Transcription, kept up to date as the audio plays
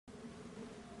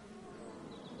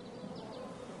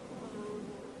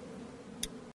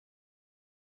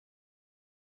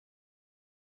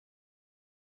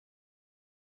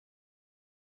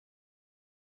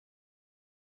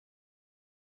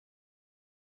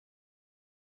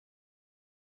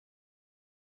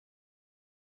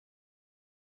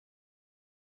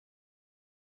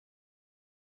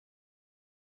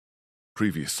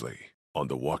Previously on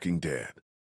The Walking Dead.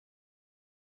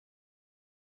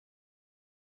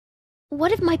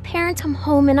 What if my parents come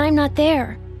home and I'm not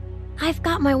there? I've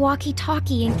got my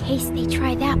walkie-talkie in case they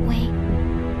try that way.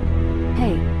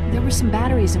 Hey, there were some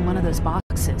batteries in one of those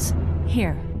boxes.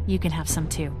 Here, you can have some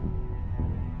too.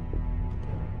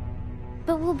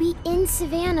 But we'll be in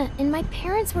Savannah, and my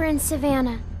parents were in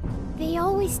Savannah. They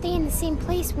always stay in the same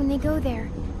place when they go there.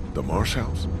 The Marsh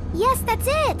House? Yes, that's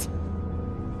it!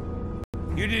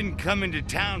 You didn't come into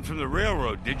town from the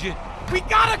railroad, did you? We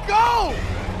gotta go!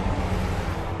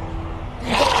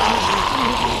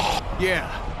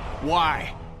 Yeah,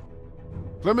 why?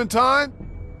 Clementine?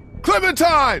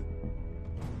 Clementine!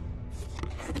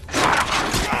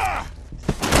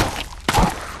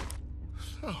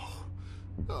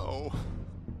 Oh.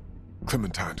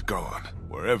 Clementine's gone.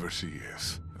 Wherever she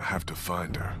is, I have to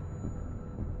find her.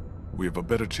 We have a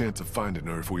better chance of finding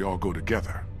her if we all go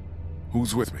together.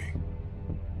 Who's with me?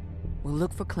 We'll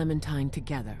look for Clementine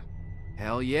together.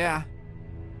 Hell yeah.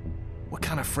 What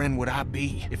kind of friend would I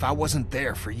be if I wasn't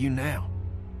there for you now?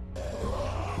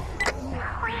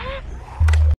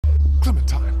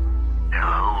 Clementine!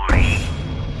 Hurry.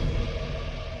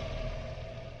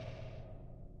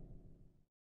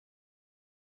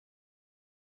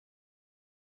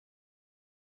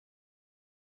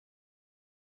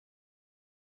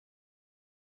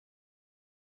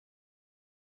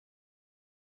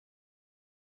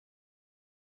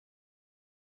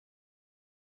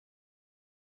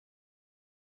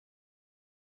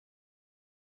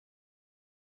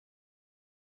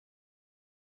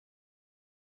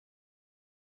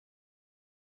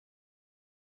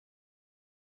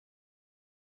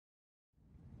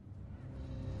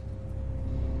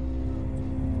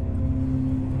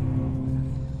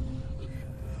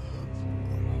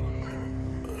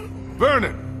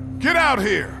 Vernon! Get out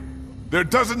here! There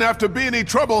doesn't have to be any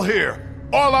trouble here.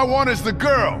 All I want is the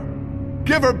girl.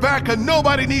 Give her back and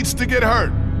nobody needs to get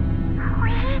hurt.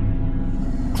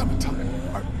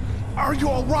 Clementine, are you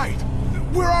all right?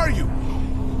 Where are you?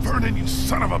 Vernon, you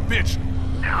son of a bitch!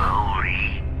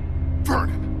 Hurry.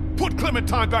 Vernon, put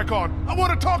Clementine back on. I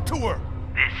want to talk to her.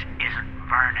 This isn't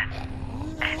Vernon.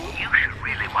 And you should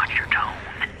really watch your tone.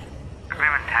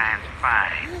 Clementine's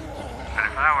fine. But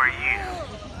if I were you,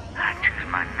 I'd choose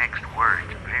my next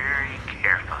words very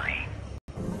carefully.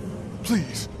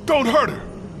 Please, don't hurt her.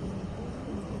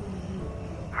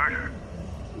 Hurt her?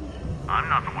 I'm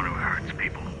not the one who hurts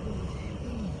people.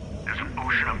 There's an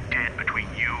ocean of dead between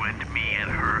you and me and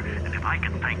her, and if I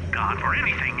can thank God for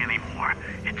anything anymore,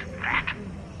 it's that.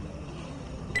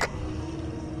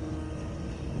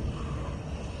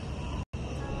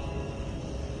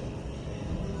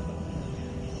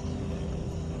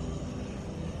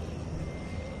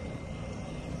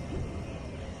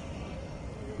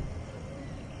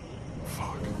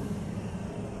 Fuck.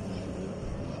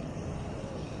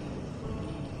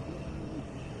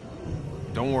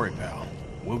 Don't worry, pal.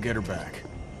 We'll get her back.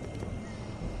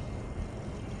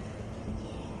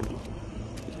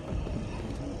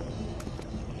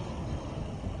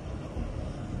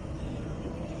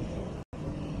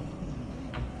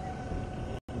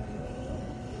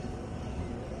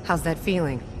 How's that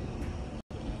feeling?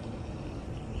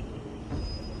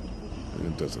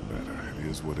 It doesn't matter. It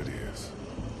is what it is.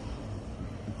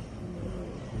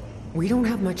 We don't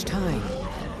have much time.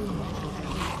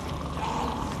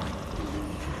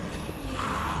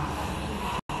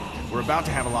 We're about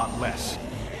to have a lot less.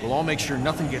 We'll all make sure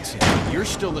nothing gets in. You're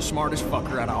still the smartest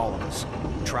fucker out of all of us.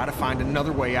 Try to find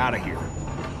another way out of here.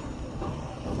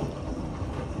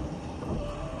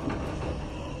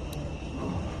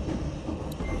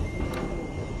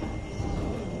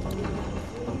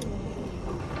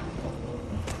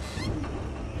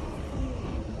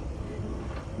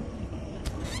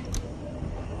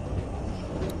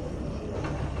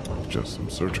 Just some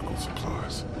surgical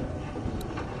supplies.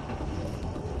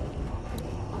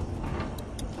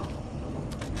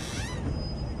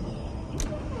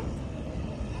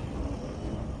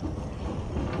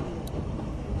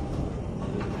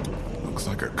 Looks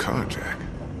like a car jack.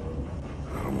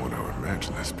 I don't want to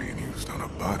imagine this being used on a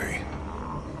body.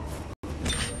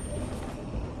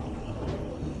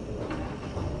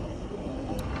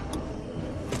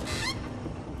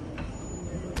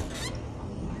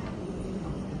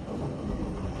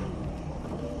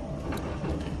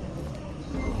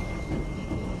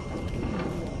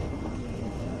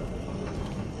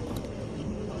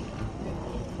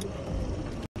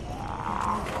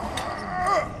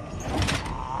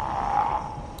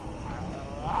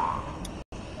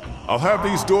 I'll have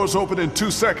these doors open in 2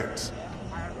 seconds.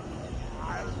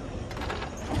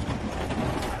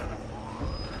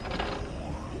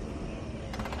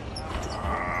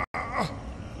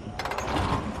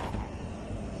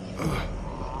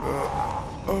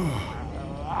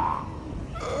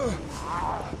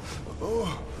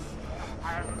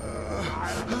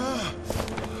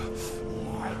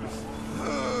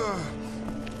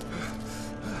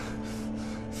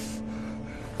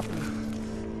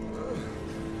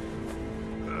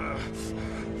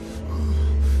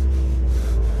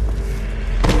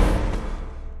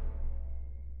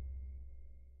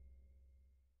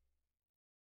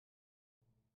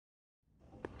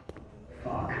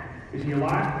 You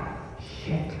alive?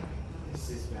 Shit.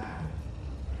 This is bad.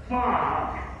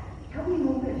 Fuck! Help me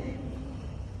move it.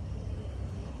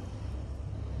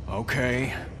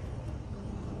 Okay.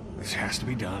 This has to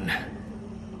be done.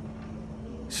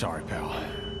 Sorry, pal.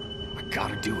 I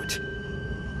gotta do it.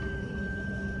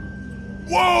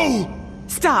 Whoa!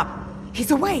 Stop!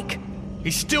 He's awake!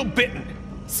 He's still bitten.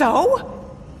 So?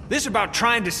 This is about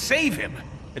trying to save him.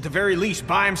 At the very least,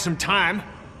 buy him some time.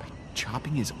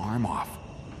 Chopping his arm off.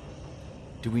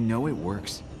 Do we know it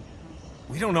works?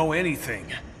 We don't know anything.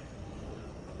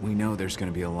 We know there's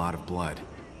gonna be a lot of blood.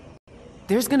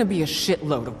 There's gonna be a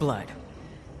shitload of blood.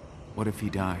 What if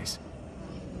he dies?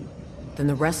 Then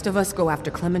the rest of us go after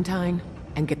Clementine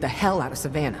and get the hell out of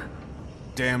Savannah.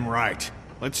 Damn right.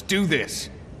 Let's do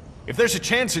this. If there's a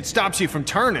chance it stops you from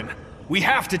turning, we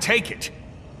have to take it.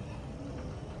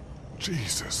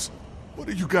 Jesus. What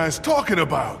are you guys talking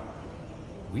about?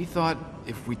 We thought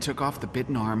if we took off the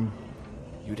bitten arm,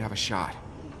 you'd have a shot.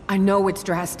 I know it's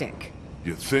drastic,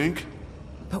 You think?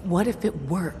 but what if it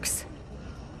works?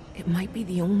 It might be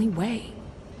the only way.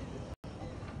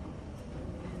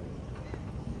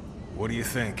 What do you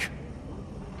think?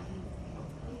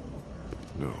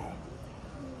 No.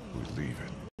 We leave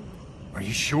it. Are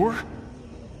you sure?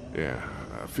 Yeah,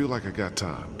 I feel like I got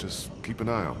time. Just keep an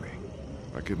eye on me.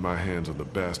 If I get my hands on the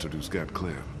bastard who's got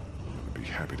Clem, I'd be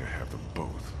happy to have them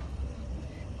both.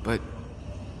 But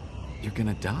you're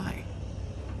gonna die.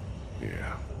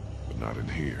 Yeah, but not in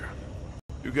here.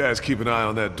 You guys keep an eye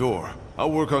on that door.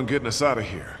 I'll work on getting us out of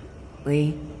here.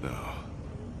 Lee? No.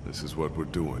 This is what we're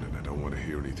doing, and I don't want to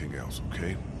hear anything else,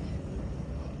 okay?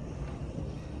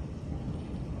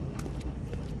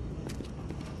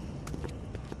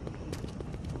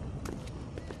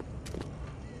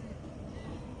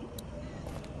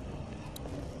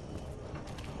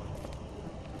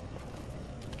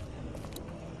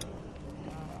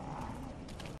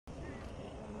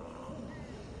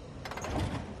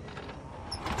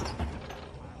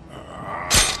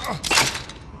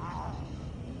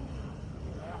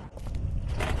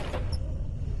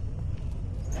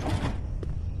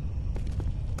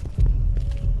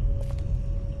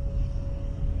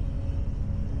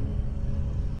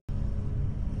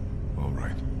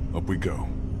 Up we go.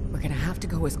 We're gonna have to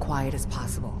go as quiet as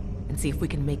possible and see if we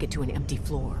can make it to an empty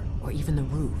floor or even the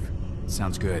roof.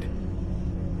 Sounds good.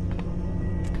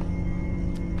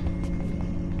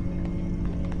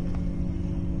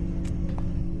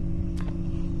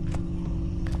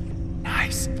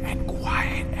 Nice and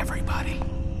quiet, everybody.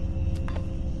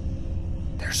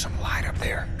 There's some light up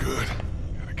there. Good.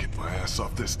 Gotta get my ass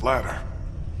off this ladder.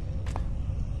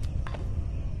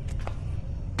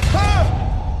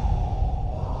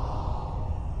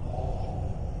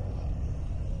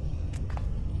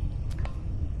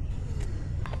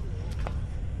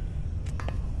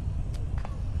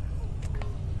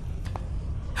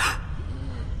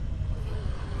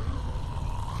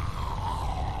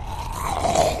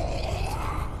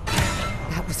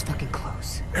 That was fucking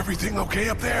close. Everything okay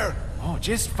up there? Oh,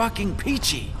 just fucking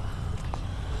peachy.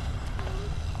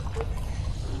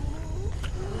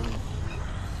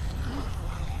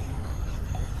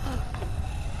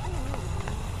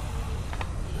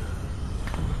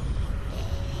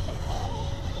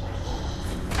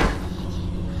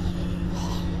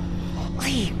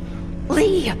 Lee!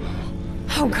 Lee!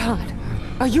 Oh God.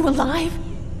 Are you alive?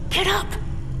 Get up!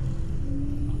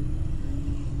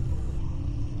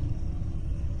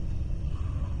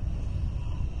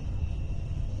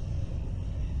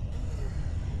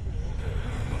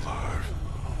 I'm alive.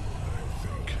 I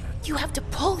think. You have to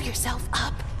pull yourself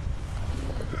up.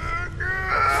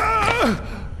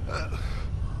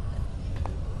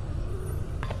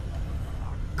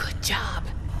 Good job.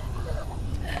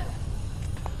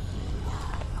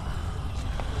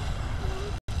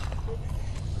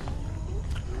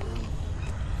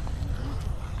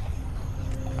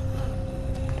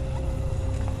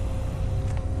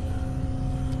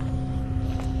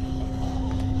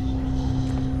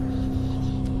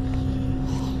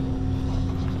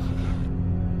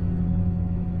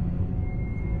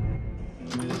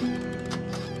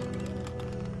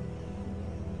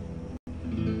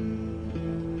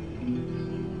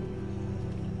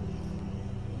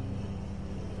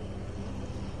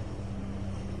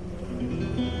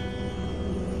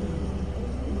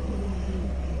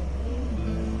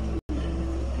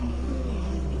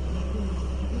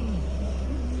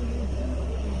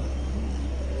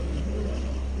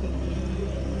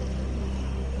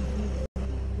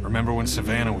 Remember when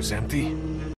Savannah was empty?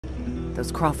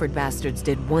 Those Crawford bastards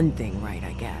did one thing right,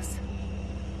 I guess.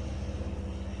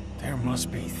 There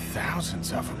must be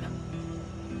thousands of them.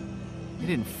 They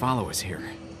didn't follow us here,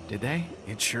 Did they?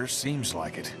 It sure seems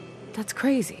like it. That's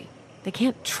crazy. They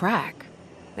can't track.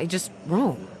 They just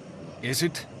roam. Is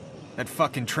it? That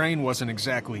fucking train wasn't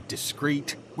exactly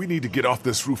discreet. We need to get off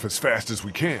this roof as fast as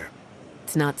we can.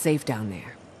 It's not safe down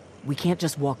there. We can't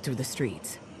just walk through the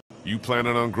streets. You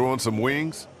planning on growing some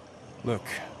wings? Look,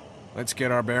 let's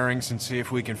get our bearings and see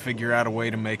if we can figure out a way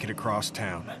to make it across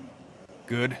town.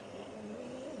 Good?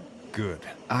 Good.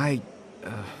 I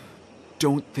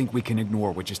don't think we can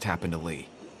ignore what just happened to Lee.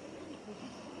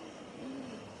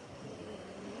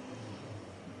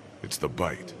 It's the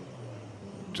bite.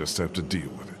 Just have to deal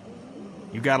with it.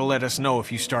 You gotta let us know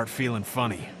if you start feeling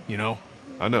funny, you know?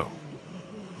 I know.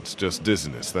 It's just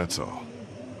dizziness, that's all.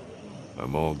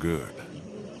 I'm all good.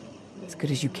 As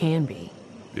good as you can be.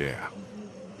 Yeah.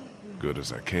 Good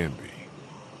as I can be.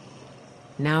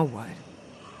 Now what?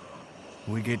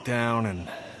 We get down and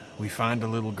we find a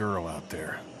little girl out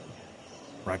there.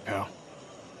 Right, pal?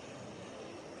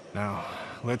 Now,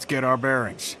 let's get our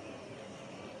bearings.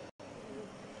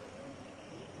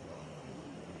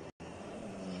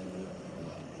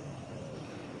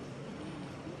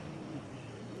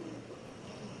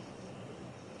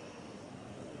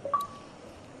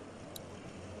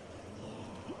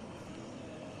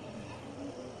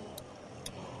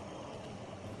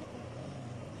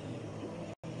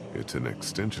 It's an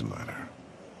extension ladder.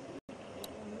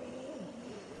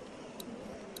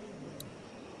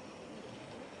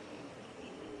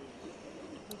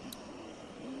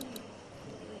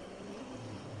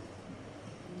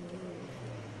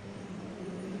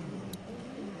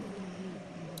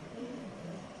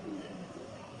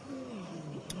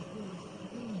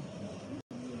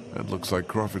 That looks like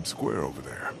Crawford Square over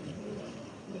there.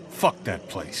 Fuck that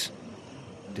place.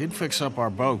 Did fix up our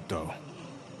boat, though.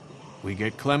 We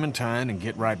get Clementine and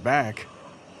get right back.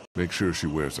 Make sure she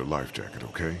wears her life jacket,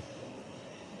 okay?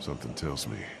 Something tells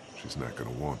me she's not gonna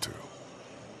want to.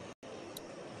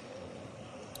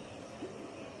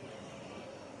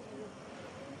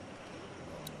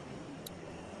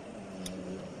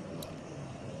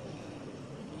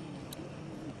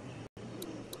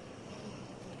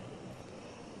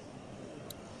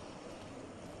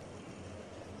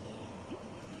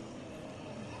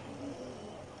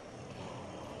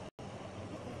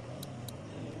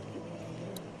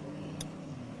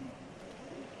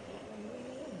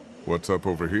 What's up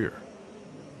over here?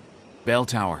 Bell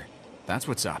tower. That's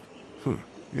what's up.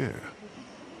 Yeah.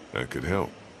 That could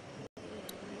help.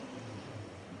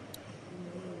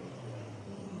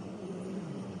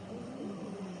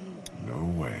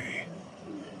 No way.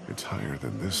 It's higher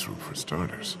than this roof for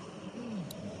starters.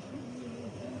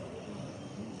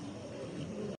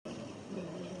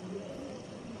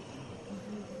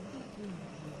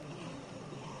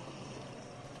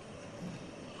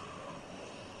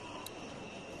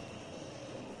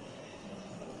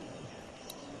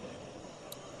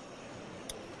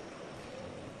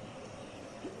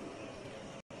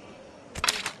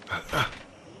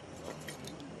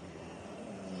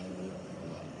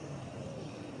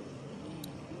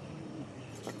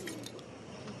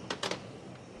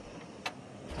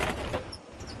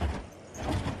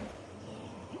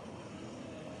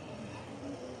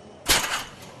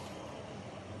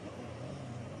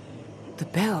 The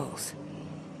bells.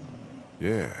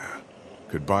 Yeah.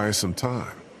 Could buy us some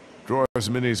time. Draw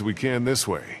as many as we can this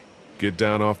way. Get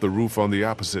down off the roof on the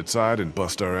opposite side and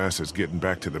bust our asses getting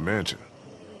back to the mansion.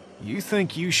 You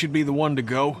think you should be the one to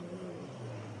go?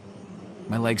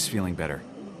 My leg's feeling better.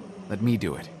 Let me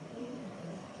do it.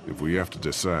 If we have to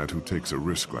decide who takes a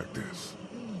risk like this,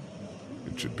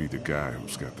 it should be the guy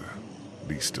who's got the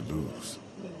least to lose.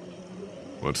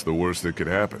 What's the worst that could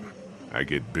happen? I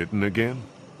get bitten again?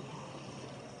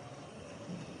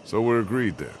 So we're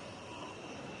agreed then.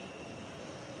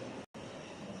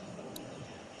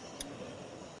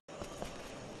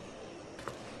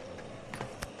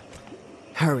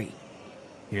 Hurry.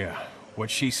 Yeah, what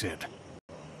she said.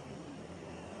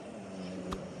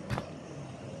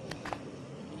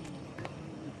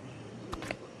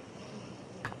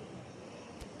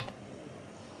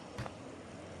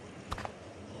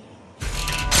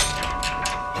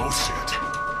 Oh shit.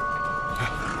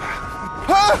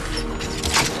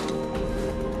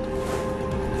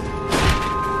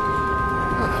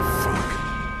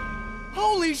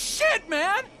 Holy shit,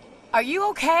 man! Are you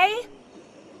okay?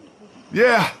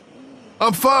 Yeah,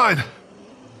 I'm fine.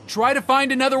 Try to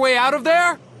find another way out of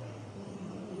there?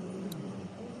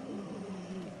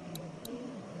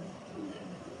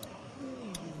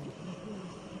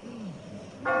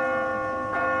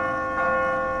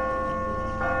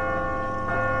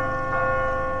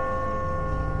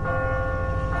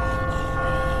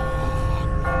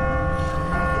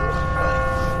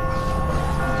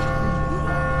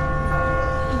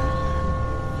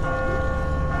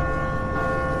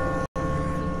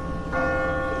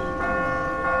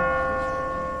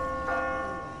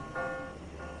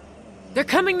 They're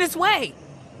coming this way!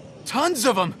 Tons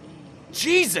of them!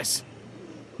 Jesus!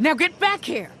 Now get back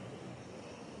here!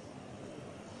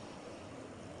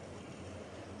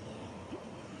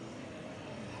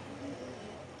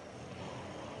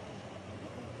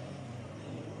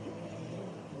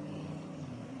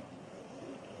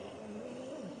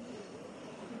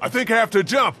 I think I have to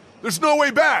jump. There's no way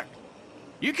back.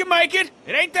 You can make it.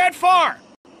 It ain't that far.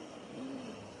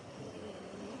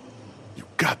 You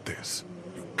got this.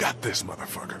 You got this,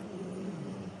 motherfucker.